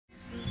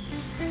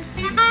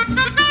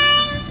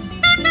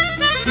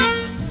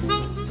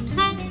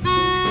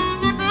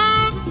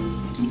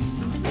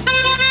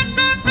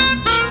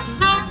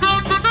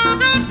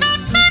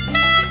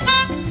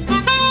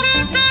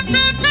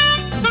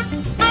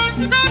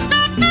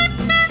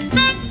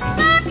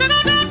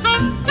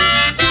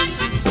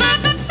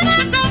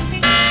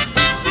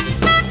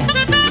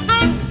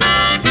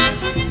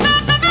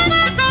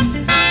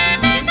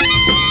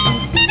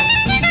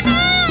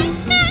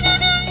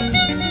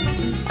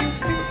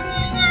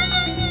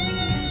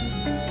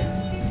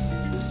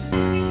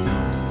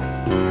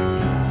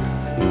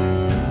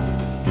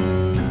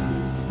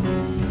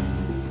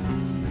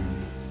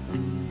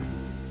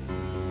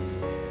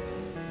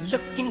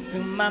Looking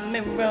through my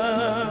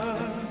mirror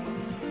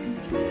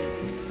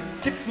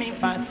took me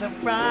by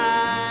surprise.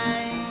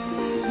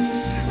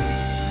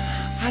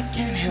 I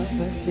can't help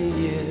but see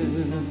you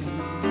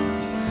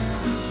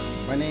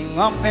running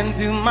off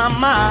into my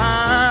mind.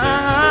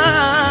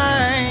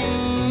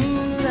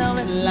 Love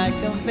it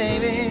like a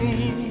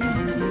baby,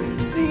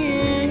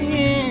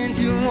 seeing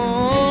you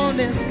on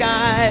the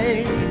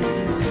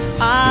skies.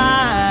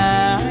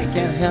 I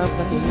can't help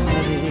but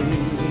love you,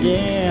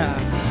 yeah.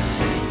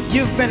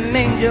 You've been an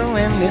angel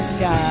in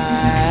disguise.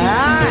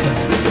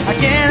 I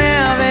can't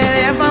help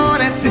it if I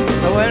wanted to.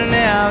 I wouldn't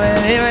help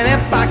it even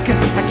if I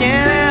could. I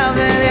can't help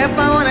it if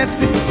I wanted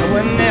to. I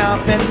wouldn't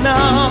help it, no.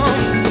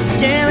 I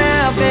can't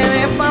help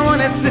it if I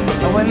wanted to.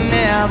 I wouldn't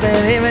help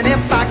it even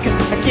if I could.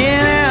 I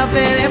can't help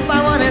it if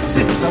I wanted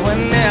to. I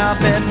wouldn't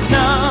help it,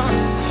 no.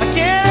 I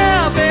can't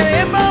help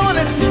it if I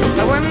wanted to.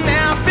 I wouldn't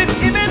help it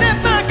even if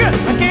I could.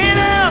 I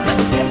can't help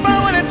it if I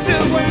wanted to.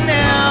 Wouldn't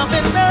help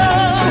it, no.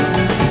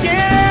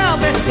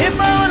 If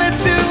I wanted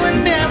to,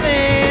 and have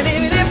it,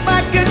 even if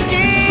I could,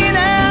 can't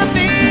have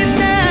it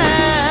now.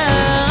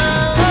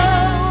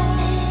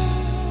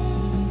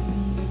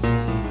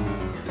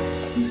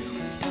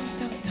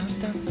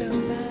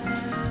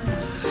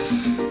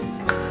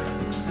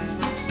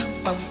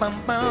 Bum bum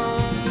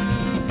bum,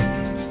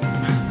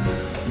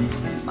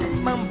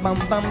 bum bum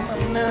bum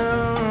bum no.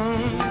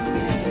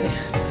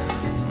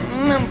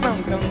 Bum bum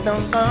bum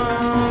bum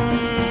bum.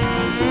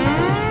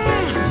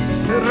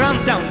 Rum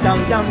dum dum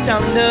dum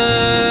dum dum.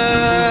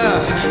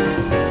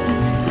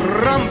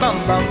 Rum bum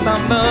bum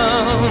bum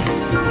bum.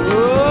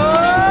 Oh.